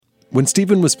When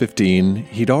Stephen was 15,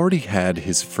 he'd already had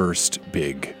his first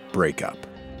big breakup.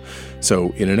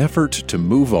 So in an effort to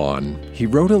move on, he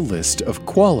wrote a list of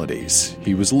qualities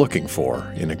he was looking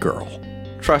for in a girl.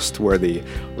 Trustworthy,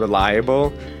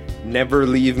 reliable, never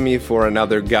leave me for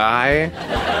another guy,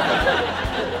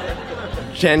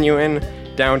 genuine,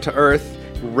 down to earth,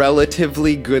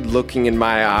 relatively good looking in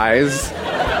my eyes,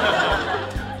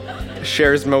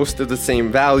 shares most of the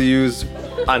same values,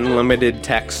 unlimited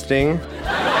texting.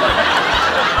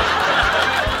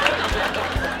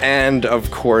 And,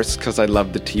 of course, because I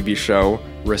love the TV show,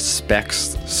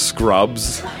 respects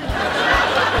Scrubs.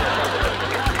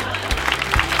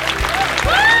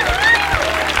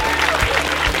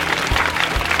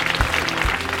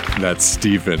 That's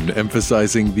Stephen,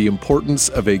 emphasizing the importance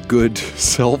of a good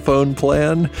cell phone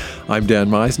plan. I'm Dan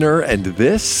Meisner, and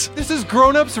this is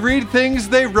Grown-Ups Read Things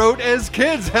They Wrote as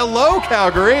Kids. Hello,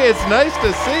 Calgary. It's nice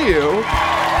to see you.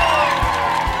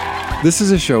 This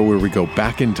is a show where we go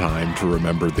back in time to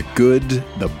remember the good,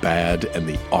 the bad, and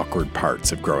the awkward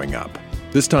parts of growing up.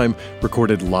 This time,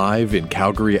 recorded live in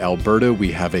Calgary, Alberta,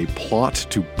 we have a plot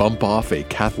to bump off a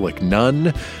Catholic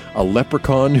nun, a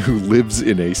leprechaun who lives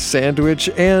in a sandwich,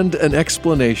 and an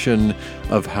explanation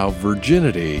of how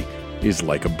virginity is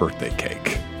like a birthday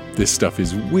cake. This stuff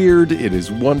is weird, it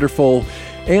is wonderful,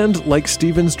 and like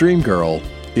Stephen's dream girl,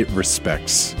 it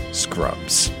respects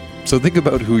Scrubs. So think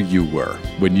about who you were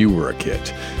when you were a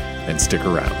kid, and stick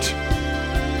around.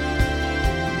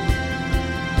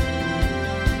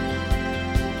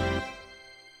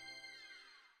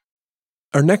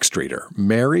 Our next reader,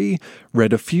 Mary,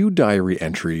 read a few diary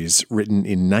entries written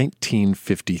in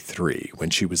 1953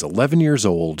 when she was 11 years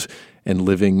old and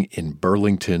living in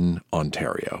Burlington,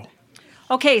 Ontario.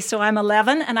 Okay, so I'm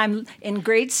 11 and I'm in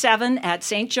grade 7 at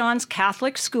St. John's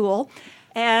Catholic School,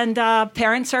 and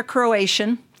parents are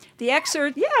Croatian. The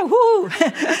excerpts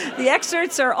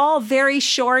are all very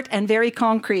short and very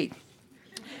concrete.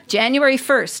 January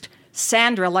 1st,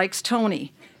 Sandra likes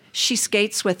Tony. She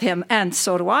skates with him, and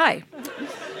so do I.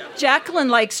 Jacqueline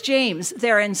likes James.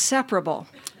 They're inseparable.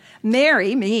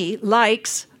 Mary, me,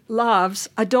 likes, loves,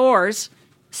 adores.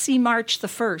 See March the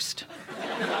 1st.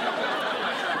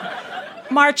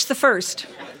 March the 1st,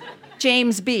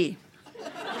 James B.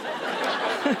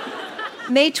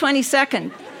 May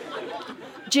 22nd,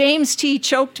 James T.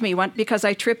 choked me because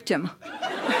I tripped him.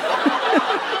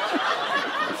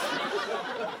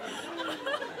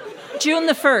 June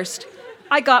the 1st,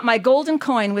 I got my golden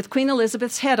coin with Queen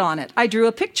Elizabeth's head on it. I drew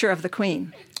a picture of the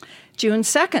Queen. June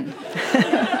 2nd,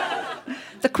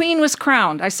 the Queen was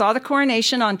crowned. I saw the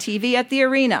coronation on TV at the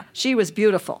arena. She was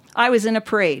beautiful. I was in a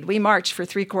parade. We marched for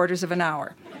 3/4 of an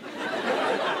hour.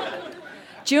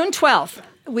 June 12th,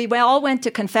 we all went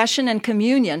to confession and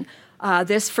communion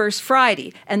this first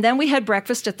Friday. And then we had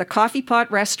breakfast at the Coffee Pot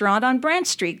restaurant on Brant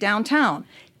Street downtown.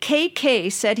 KK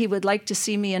said he would like to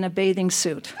see me in a bathing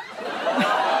suit.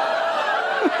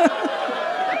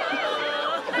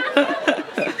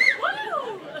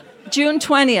 June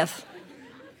 20th,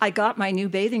 I got my new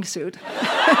bathing suit.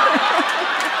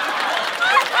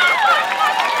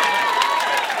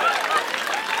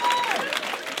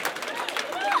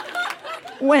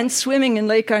 Went swimming in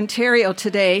Lake Ontario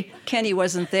today. Kenny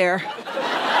wasn't there.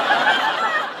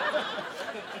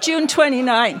 June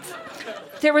 29th,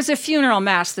 there was a funeral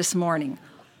mass this morning.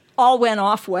 All went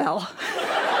off well.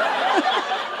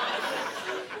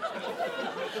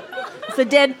 The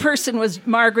dead person was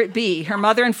Margaret B. Her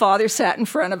mother and father sat in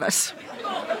front of us.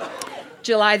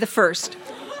 July the 1st,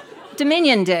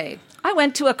 Dominion Day. I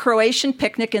went to a Croatian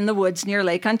picnic in the woods near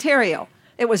Lake Ontario.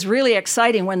 It was really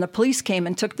exciting when the police came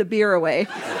and took the beer away.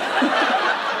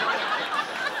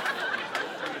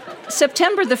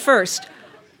 September the 1st,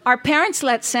 our parents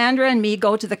let Sandra and me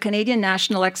go to the Canadian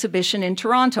National Exhibition in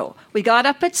Toronto. We got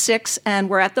up at 6 and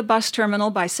were at the bus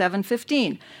terminal by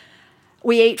 7:15.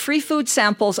 We ate free food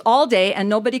samples all day and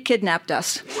nobody kidnapped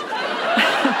us.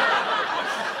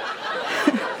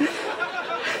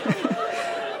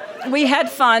 We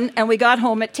had fun and we got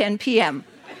home at 10 p.m.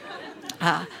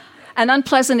 An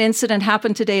unpleasant incident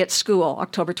happened today at school,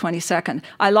 October 22nd.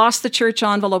 I lost the church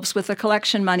envelopes with the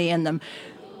collection money in them.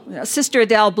 Sister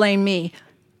Adele blamed me.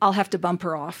 I'll have to bump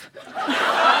her off.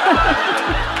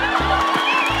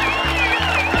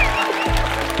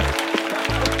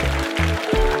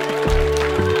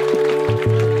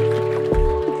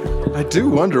 I do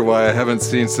wonder why I haven't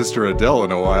seen Sister Adele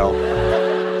in a while.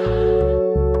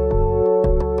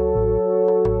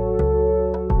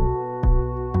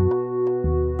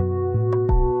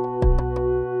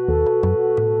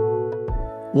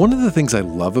 One of the things I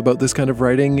love about this kind of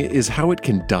writing is how it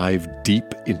can dive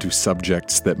deep into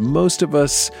subjects that most of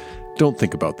us don't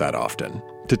think about that often.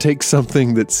 To take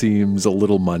something that seems a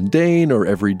little mundane or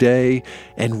everyday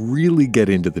and really get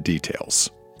into the details.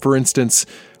 For instance,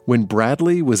 when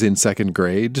Bradley was in second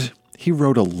grade, he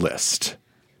wrote a list.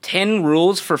 10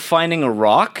 rules for finding a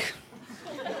rock?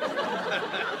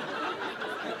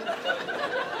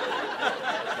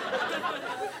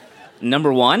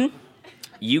 Number 1,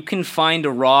 you can find a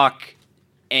rock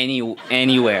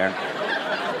anywhere.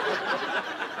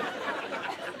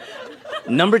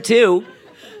 Number 2,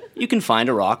 you can find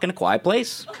a rock in a quiet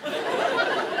place.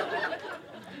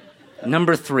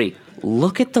 Number 3,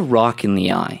 look at the rock in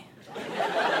the eye.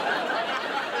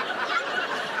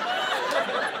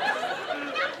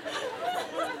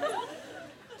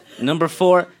 Number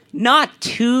 4, not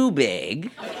too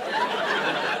big.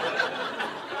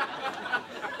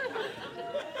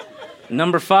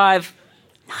 Number 5,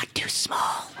 not too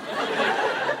small.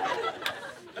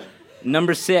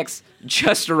 Number 6,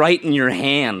 just right in your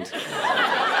hand.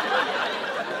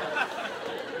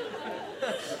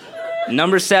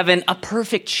 Number 7, a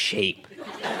perfect shape.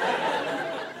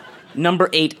 Number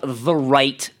 8, the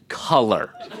right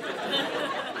color.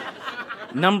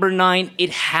 Number 9, it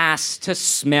has to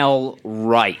smell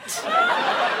right.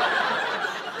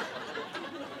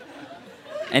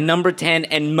 And number 10,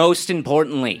 and most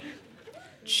importantly,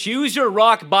 choose your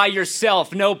rock by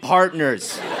yourself, no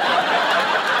partners.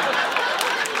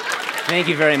 Thank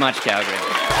you very much, Calgary.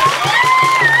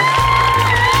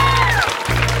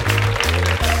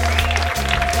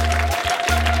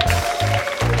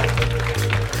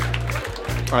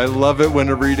 I love it when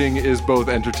a reading is both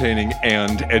entertaining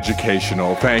and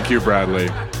educational. Thank you, Bradley.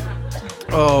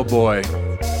 Oh boy.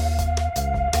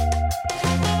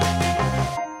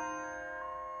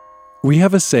 We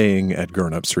have a saying at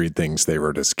Grown Ups Read Things They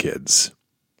Wrote as Kids.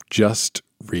 Just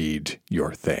read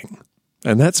your thing.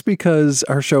 And that's because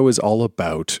our show is all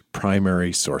about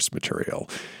primary source material.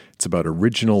 It's about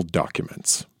original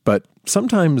documents. But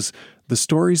sometimes the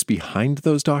stories behind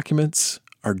those documents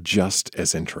are just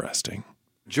as interesting.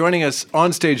 Joining us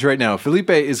on stage right now, Felipe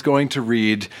is going to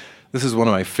read, this is one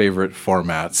of my favorite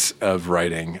formats of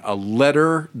writing, a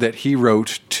letter that he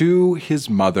wrote to his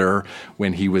mother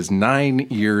when he was 9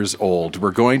 years old.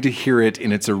 We're going to hear it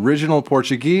in its original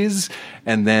Portuguese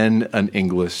and then an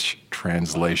English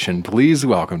translation. Please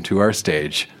welcome to our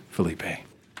stage, Felipe.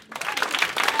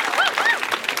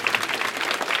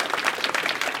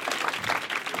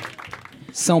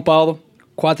 São Paulo,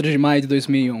 4 de maio de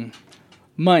 2001.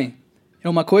 Mãe, é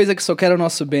uma coisa que só quer o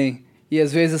nosso bem, e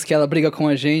às vezes que ela briga com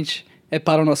a gente é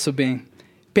para o nosso bem.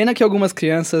 Pena que algumas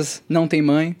crianças não têm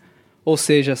mãe, ou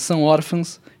seja, são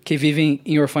órfãos que vivem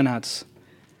em orfanatos.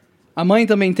 A mãe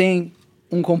também tem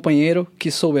um companheiro, que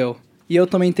sou eu, e eu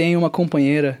também tenho uma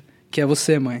companheira, que é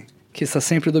você, mãe, que está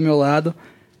sempre do meu lado,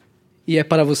 e é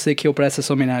para você que eu presto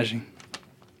essa homenagem.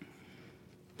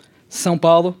 São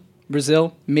Paulo,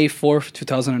 Brazil, May 4th,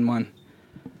 2001.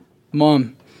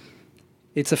 Mom,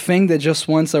 it's a thing that just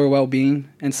wants our well-being,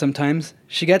 and sometimes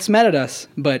she gets mad at us,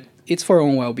 but it's for our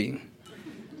own well-being.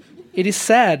 It is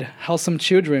sad how some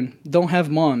children don't have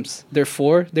moms,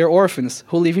 therefore they're orphans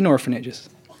who live in orphanages.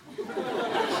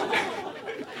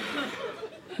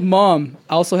 Mom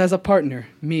also has a partner,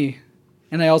 me,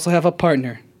 and I also have a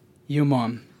partner, you,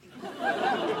 Mom,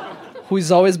 who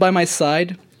is always by my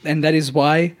side, and that is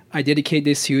why I dedicate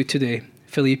this to you today,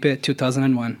 Felipe,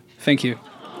 2001. Thank you.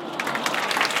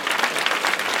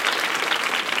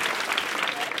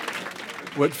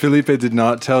 What Felipe did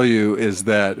not tell you is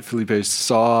that Felipe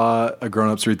saw a Grown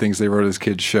Ups Read Things They Wrote as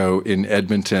Kids show in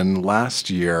Edmonton last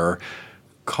year,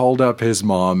 called up his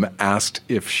mom, asked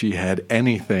if she had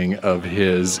anything of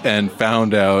his, and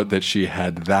found out that she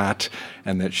had that,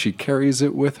 and that she carries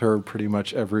it with her pretty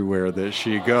much everywhere that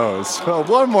she goes. So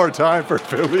one more time for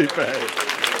Felipe.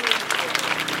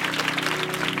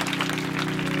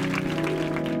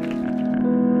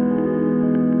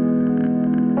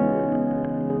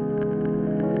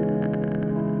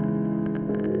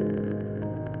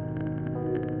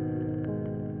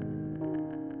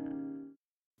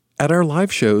 At our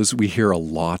live shows, we hear a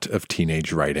lot of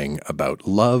teenage writing about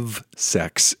love,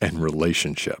 sex, and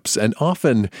relationships. And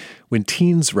often, when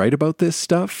teens write about this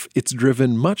stuff, it's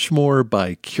driven much more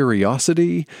by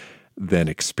curiosity than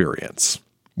experience.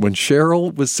 When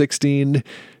Cheryl was 16,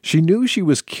 she knew she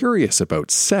was curious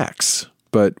about sex.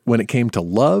 But when it came to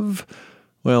love,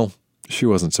 well, she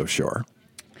wasn't so sure.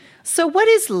 So what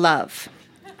is love?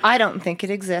 I don't think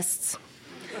it exists.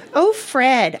 Oh,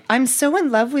 Fred, I'm so in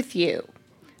love with you.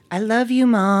 I love you,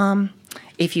 Mom.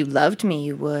 If you loved me,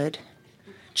 you would.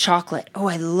 Chocolate. Oh,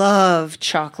 I love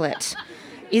chocolate.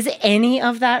 Is any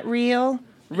of that real?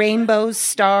 Rainbows,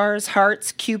 stars,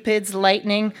 hearts, cupids,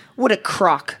 lightning. What a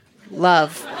crock.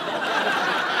 Love.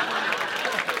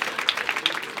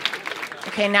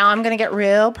 Okay, now I'm going to get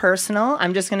real personal.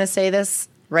 I'm just going to say this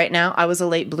right now. I was a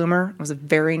late bloomer. I was a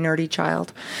very nerdy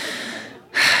child.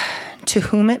 To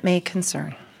whom it may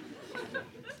concern.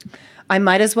 I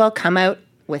might as well come out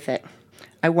with it.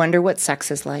 I wonder what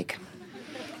sex is like.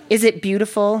 Is it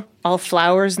beautiful, all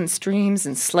flowers and streams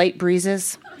and slight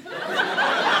breezes?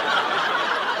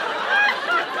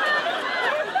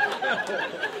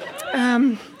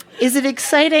 Is it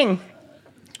exciting?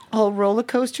 All roller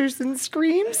coasters and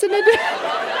screams and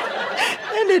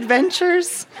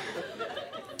adventures?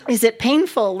 Is it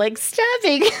painful, like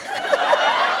stabbing?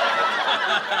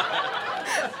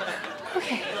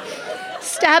 Okay.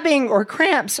 Stabbing or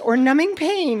cramps or numbing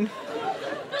pain?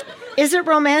 Is it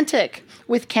romantic,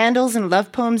 with candles and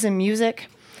love poems and music?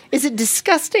 Is it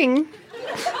disgusting,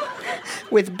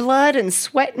 with blood and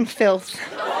sweat and filth?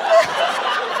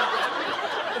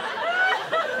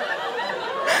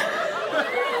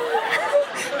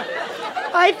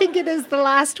 I think it is the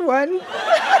last one.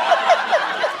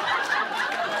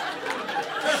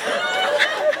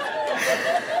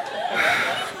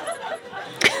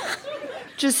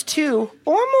 Just two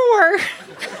or more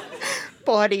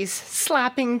bodies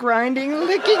slapping, grinding,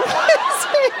 licking,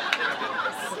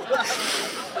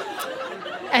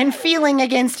 and feeling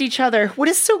against each other. What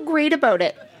is so great about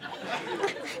it?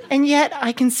 And yet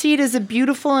I can see it as a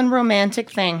beautiful and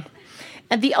romantic thing.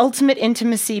 And the ultimate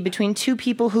intimacy between two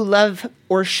people who love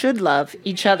or should love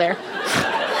each other.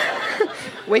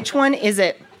 Which one is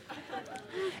it?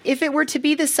 If it were to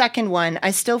be the second one,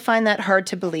 I still find that hard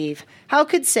to believe. How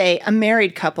could, say, a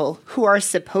married couple who are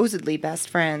supposedly best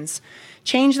friends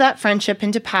change that friendship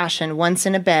into passion once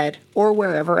in a bed or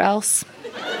wherever else?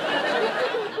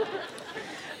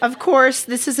 Of course,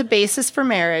 this is a basis for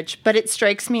marriage, but it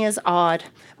strikes me as odd.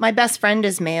 My best friend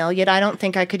is male, yet I don't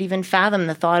think I could even fathom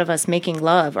the thought of us making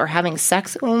love or having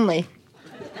sex only.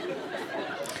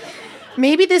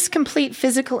 Maybe this complete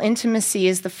physical intimacy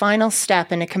is the final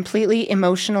step in a completely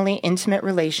emotionally intimate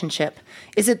relationship.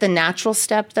 Is it the natural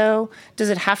step, though? Does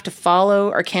it have to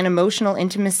follow, or can emotional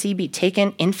intimacy be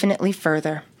taken infinitely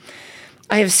further?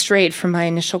 I have strayed from my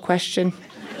initial question.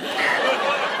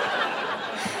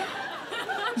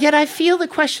 Yet I feel the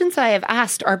questions I have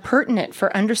asked are pertinent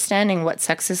for understanding what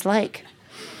sex is like.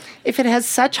 If it has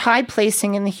such high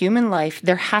placing in the human life,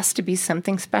 there has to be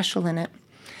something special in it.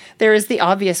 There is the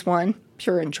obvious one,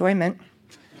 pure enjoyment.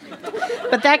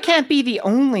 But that can't be the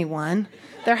only one.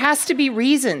 There has to be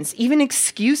reasons, even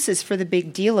excuses for the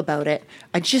big deal about it.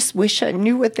 I just wish I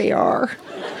knew what they are.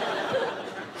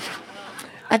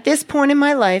 At this point in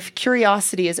my life,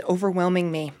 curiosity is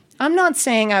overwhelming me. I'm not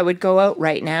saying I would go out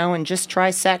right now and just try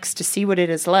sex to see what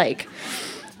it is like.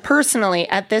 Personally,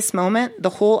 at this moment, the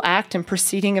whole act and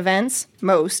preceding events,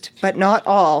 most, but not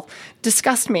all,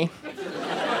 disgust me.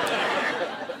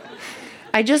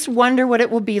 I just wonder what it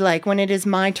will be like when it is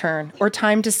my turn, or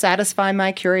time to satisfy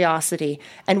my curiosity,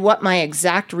 and what my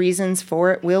exact reasons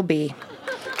for it will be.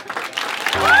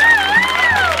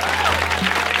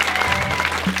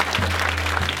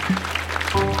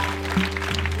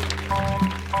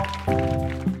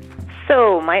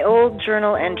 So, my old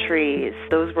journal entries,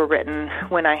 those were written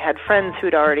when I had friends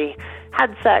who'd already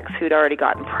had sex, who'd already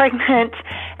gotten pregnant,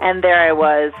 and there I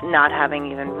was, not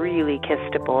having even really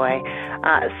kissed a boy.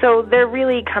 So they're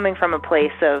really coming from a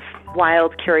place of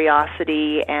wild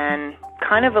curiosity and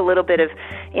kind of a little bit of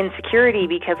insecurity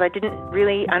because I didn't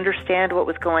really understand what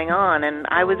was going on, and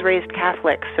I was raised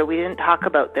Catholic, so we didn't talk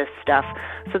about this stuff.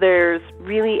 So there's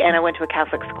really, and I went to a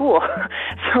Catholic school,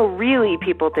 so really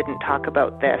people didn't talk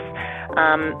about this.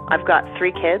 I've got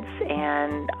 3 kids,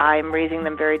 and I'm raising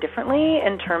them very differently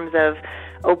in terms of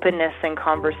openness and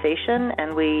conversation,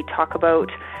 and we talk about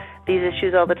these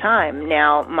issues all the time.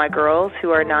 Now, my girls, who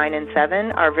are 9 and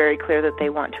 7, are very clear that they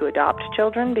want to adopt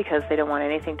children because they don't want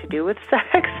anything to do with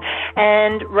sex.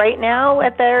 And right now,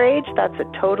 at their age, that's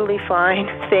a totally fine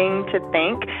thing to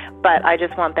think. But I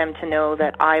just want them to know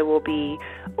that I will be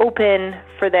open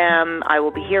for them. I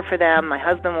will be here for them. My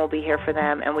husband will be here for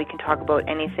them. And we can talk about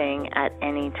anything at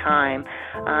any time.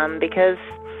 Because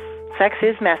sex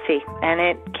is messy, and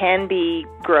it can be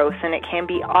gross, and it can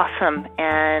be awesome,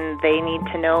 and they need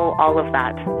to know all of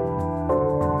that.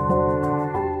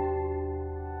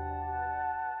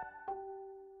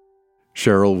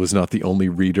 Cheryl was not the only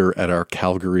reader at our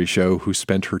Calgary show who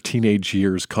spent her teenage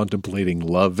years contemplating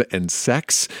love and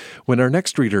sex. When our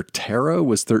next reader, Tara,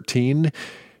 was 13,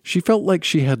 she felt like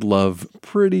she had love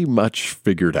pretty much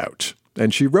figured out,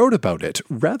 and she wrote about it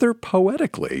rather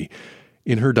poetically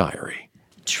in her diary.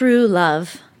 True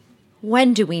love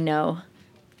When do we know?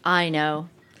 I know.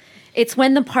 It's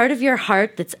when the part of your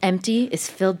heart that's empty is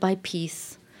filled by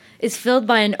peace, is filled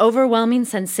by an overwhelming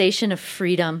sensation of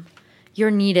freedom.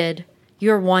 You're needed,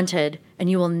 you're wanted, and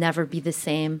you will never be the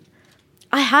same.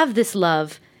 I have this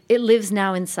love. It lives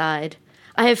now inside.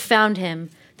 I have found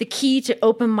him, the key to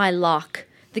open my lock,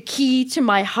 the key to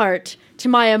my heart, to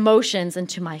my emotions, and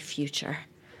to my future.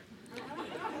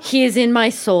 He is in my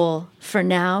soul for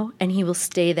now, and he will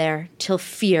stay there till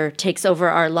fear takes over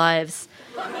our lives.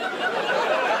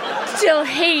 Till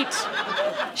hate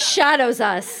shadows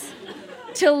us,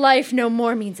 till life no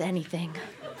more means anything.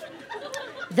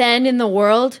 Then in the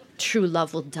world, true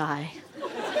love will die.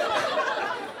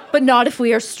 But not if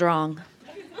we are strong.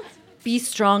 Be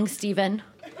strong, Stephen.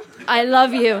 I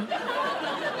love you.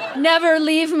 Never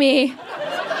leave me.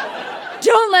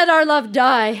 Don't let our love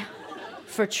die,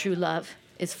 for true love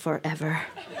is forever.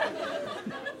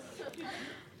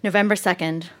 November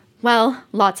 2nd. Well,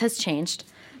 lots has changed.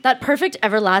 That perfect,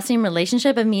 everlasting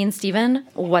relationship of me and Stephen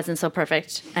wasn't so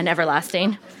perfect and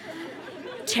everlasting.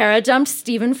 Tara dumped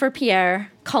Stephen for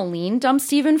Pierre. Colleen dumped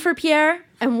Stephen for Pierre.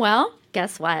 And well,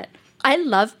 guess what? I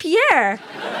love Pierre.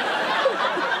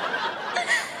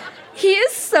 He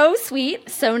is so sweet,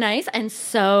 so nice, and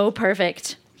so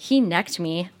perfect. He necked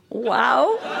me.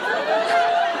 Wow.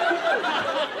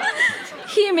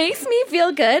 He makes me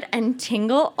feel good and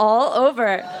tingle all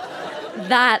over.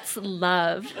 That's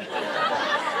love.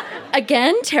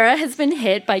 Again, Tara has been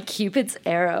hit by Cupid's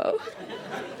arrow.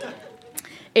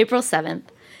 April 7th.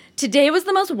 Today was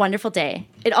the most wonderful day.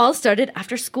 It all started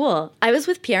after school. I was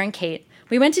with Pierre and Kate.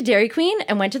 We went to Dairy Queen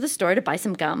and went to the store to buy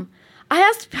some gum. I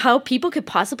asked how people could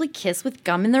possibly kiss with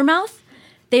gum in their mouth.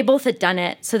 They both had done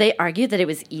it, so they argued that it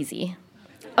was easy.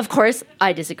 Of course,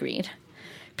 I disagreed.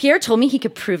 Pierre told me he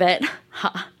could prove it.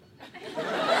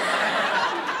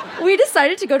 We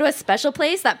decided to go to a special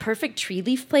place, that perfect tree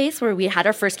leaf place where we had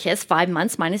our first kiss 5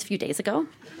 months minus a few days ago.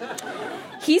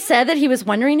 He said that he was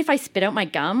wondering if I spit out my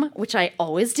gum, which I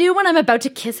always do when I'm about to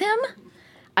kiss him.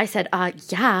 I said,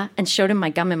 yeah, and showed him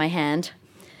my gum in my hand.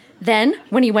 Then,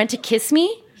 when he went to kiss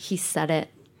me, he said it.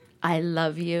 I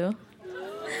love you.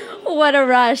 What a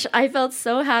rush. I felt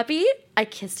so happy. I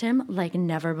kissed him like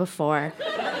never before.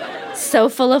 So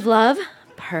full of love.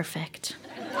 Perfect.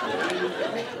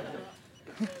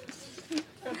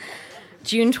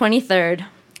 June 23rd.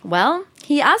 Well,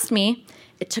 he asked me.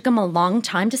 It took him a long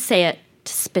time to say it,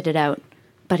 to spit it out.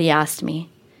 But he asked me.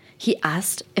 He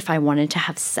asked if I wanted to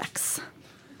have sex.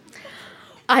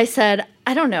 I said,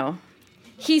 I don't know.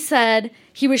 He said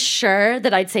he was sure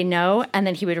that I'd say no, and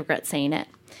then he would regret saying it.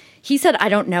 He said, I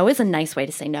don't know is a nice way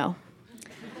to say no.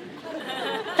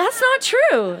 That's not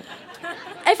true.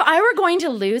 If I were going to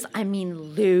lose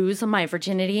my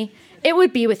virginity, it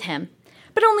would be with him.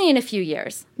 But only in a few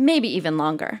years, maybe even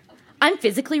longer. I'm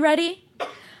physically ready,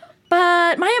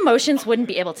 but my emotions wouldn't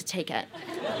be able to take it.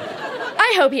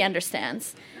 I hope he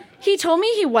understands. He told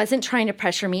me he wasn't trying to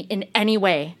pressure me in any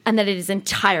way, and that it is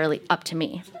entirely up to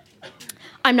me.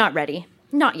 I'm not ready.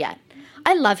 Not yet.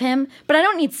 I love him, but I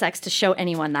don't need sex to show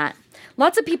anyone that.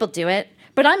 Lots of people do it,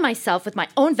 but I'm myself with my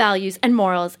own values and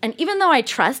morals, and even though I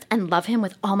trust and love him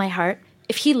with all my heart,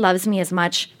 if he loves me as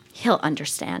much, he'll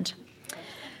understand.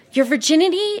 Your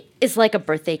virginity is like a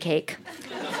birthday cake.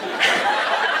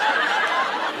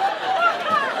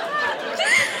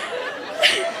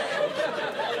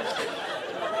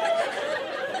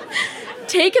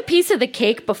 Take a piece of the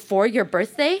cake before your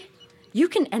birthday, you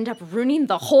can end up ruining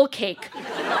the whole cake,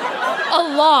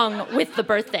 along with the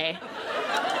birthday.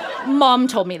 Mom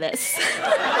told me this.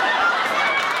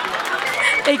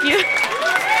 Thank you.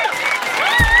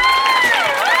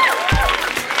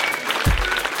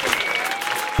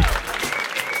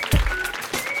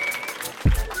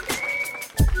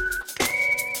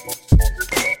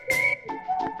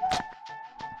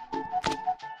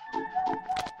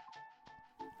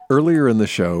 Earlier in the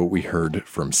show, we heard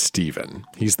from Stephen.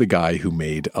 He's the guy who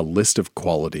made a list of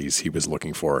qualities he was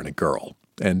looking for in a girl.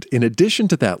 And in addition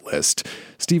to that list,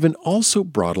 Stephen also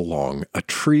brought along a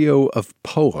trio of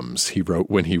poems he wrote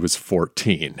when he was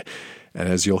 14. And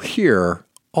as you'll hear,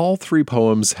 all three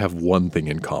poems have one thing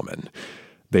in common.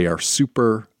 They are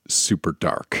super, super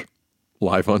dark.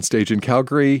 Live on stage in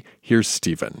Calgary, here's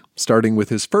Stephen, starting with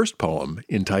his first poem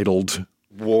entitled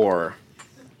War.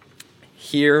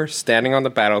 Here, standing on the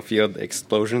battlefield,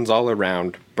 explosions all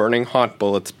around, burning hot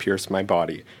bullets pierce my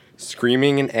body.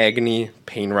 Screaming in agony,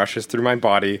 pain rushes through my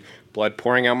body, blood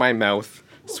pouring out my mouth,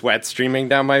 sweat streaming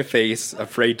down my face,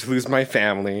 afraid to lose my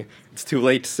family. It's too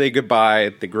late to say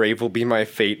goodbye, the grave will be my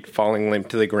fate, falling limp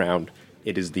to the ground.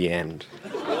 It is the end.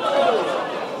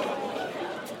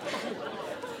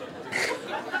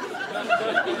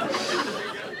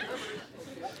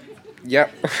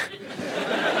 Yep.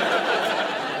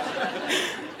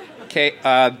 Okay,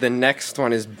 the next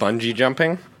one is bungee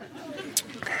jumping.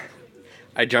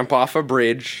 I jump off a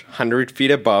bridge 100 feet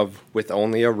above with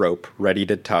only a rope ready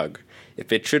to tug.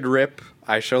 If it should rip,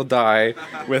 I shall die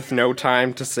with no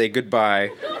time to say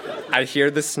goodbye. I hear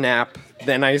the snap,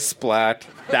 then I splat.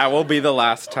 That will be the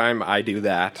last time I do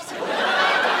that.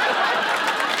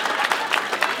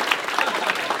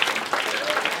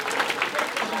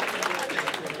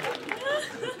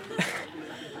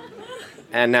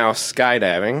 And now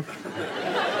skydiving.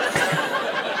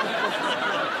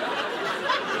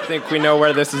 I think we know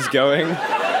where this is going.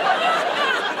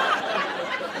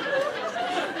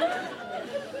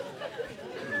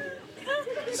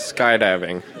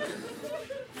 Skydiving.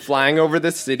 Flying over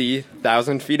the city,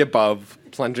 1,000 feet above,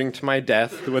 plunging to my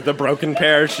death with a broken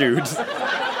parachute.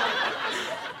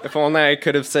 If only I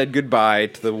could have said goodbye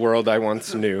to the world I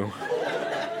once knew.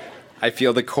 I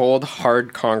feel the cold,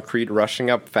 hard concrete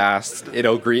rushing up fast.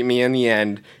 It'll greet me in the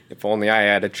end, if only I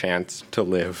had a chance to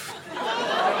live.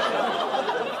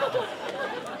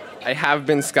 I have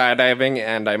been skydiving,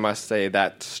 and I must say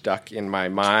that stuck in my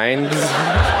mind.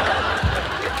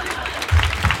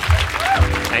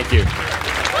 Thank you.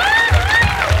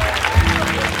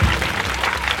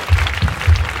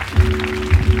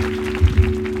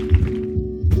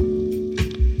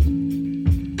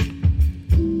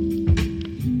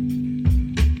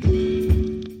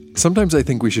 Sometimes I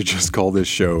think we should just call this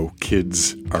show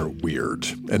Kids Are Weird.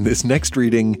 And this next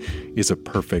reading is a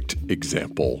perfect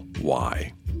example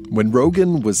why. When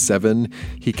Rogan was 7,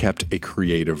 he kept a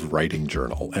creative writing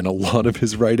journal, and a lot of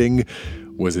his writing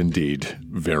was indeed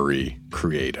very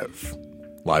creative.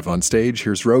 Live on stage,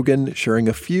 here's Rogan sharing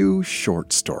a few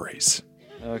short stories.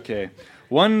 Okay.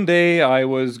 One day I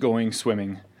was going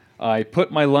swimming. I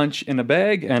put my lunch in a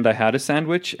bag, and I had a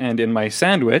sandwich, and in my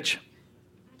sandwich,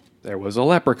 there was a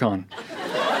leprechaun.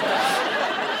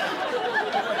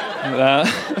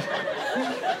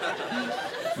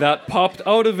 That popped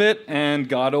out of it and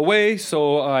got away,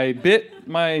 so I bit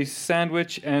my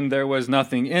sandwich and there was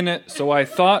nothing in it, so I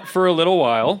thought for a little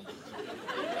while,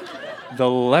 the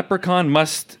leprechaun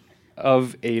must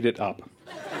have ate it up.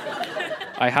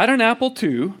 I had an apple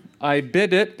too. I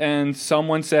bit it and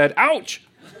someone said, "Ouch!"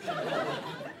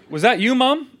 "Was that you,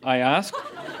 Mom?" I asked.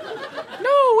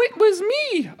 "No, it was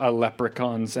me," a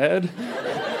leprechaun said.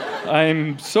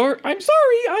 I'm sorry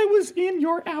I was in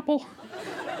your apple.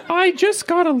 I just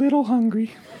got a little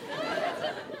hungry."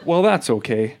 "Well, that's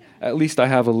okay. At least I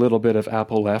have a little bit of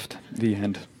apple left." The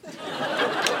end.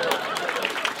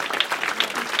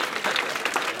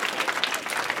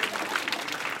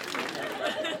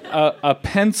 A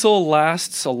pencil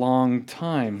lasts a long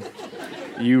time.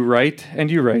 You write and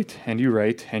you write and you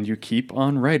write and you keep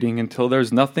on writing until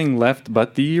there's nothing left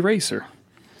but the eraser.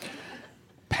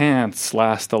 Pants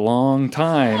last a long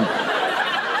time.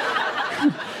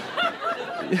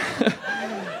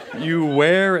 You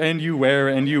wear and you wear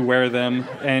and you wear them,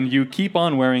 and you keep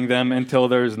on wearing them until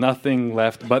there's nothing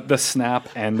left but the snap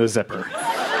and the zipper.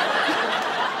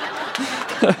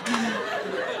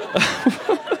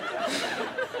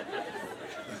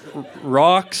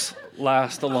 Rocks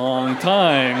last a long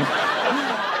time.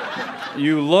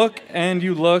 You look and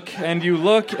you look and you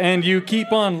look and you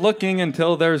keep on looking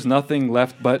until there's nothing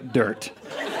left but dirt.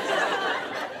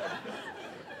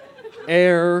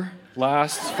 Air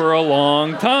lasts for a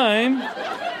long time.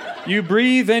 You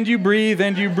breathe and you breathe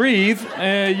and you breathe.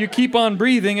 You keep on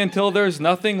breathing until there's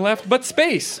nothing left but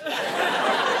space.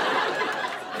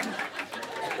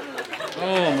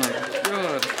 Oh my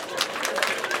God.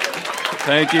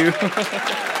 Thank you.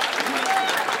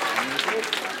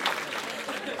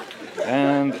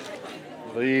 And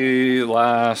the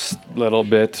last little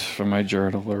bit from my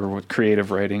journal, or what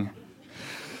creative writing.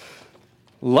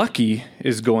 Lucky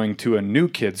is going to a New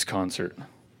Kids concert.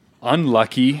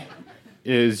 Unlucky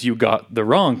is you got the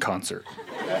wrong concert.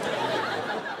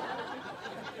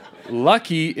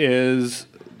 Lucky is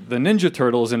the Ninja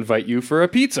Turtles invite you for a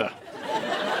pizza.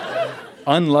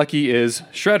 Unlucky is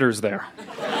Shredder's there.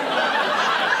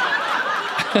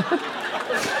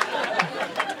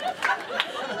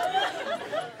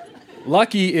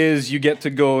 Lucky is you get to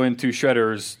go into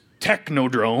Shredder's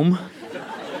Technodrome.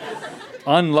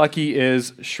 Unlucky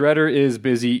is Shredder is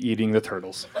busy eating the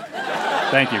turtles.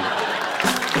 Thank you.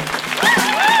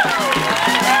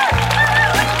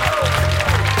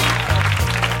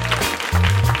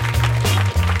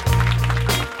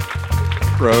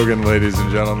 Rogan, ladies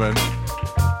and gentlemen.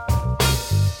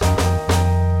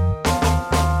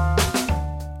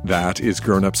 That is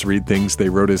Grown Ups Read Things They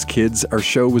Wrote as Kids. Our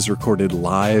show was recorded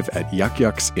live at Yuck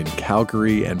Yucks in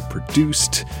Calgary and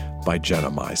produced by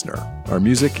Jenna Meisner. Our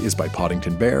music is by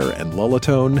Poddington Bear and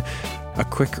Lullatone. A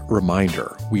quick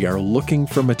reminder, we are looking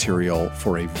for material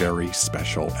for a very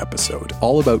special episode,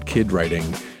 all about kid writing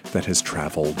that has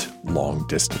traveled long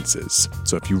distances.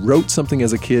 So if you wrote something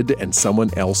as a kid and someone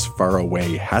else far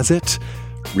away has it,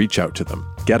 reach out to them,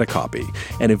 get a copy.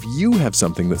 And if you have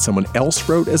something that someone else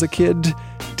wrote as a kid,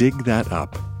 dig that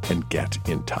up and get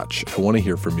in touch. I want to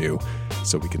hear from you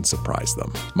so we can surprise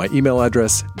them. My email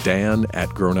address,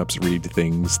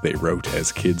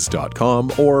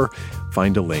 dan@grownupsreadthingsttheywroteaskids.com, or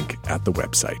find a link at the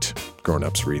website,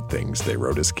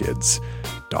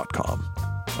 grownupsreadthingsttheywroteaskids.com.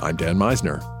 I'm Dan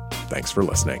Meisner. Thanks for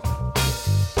listening.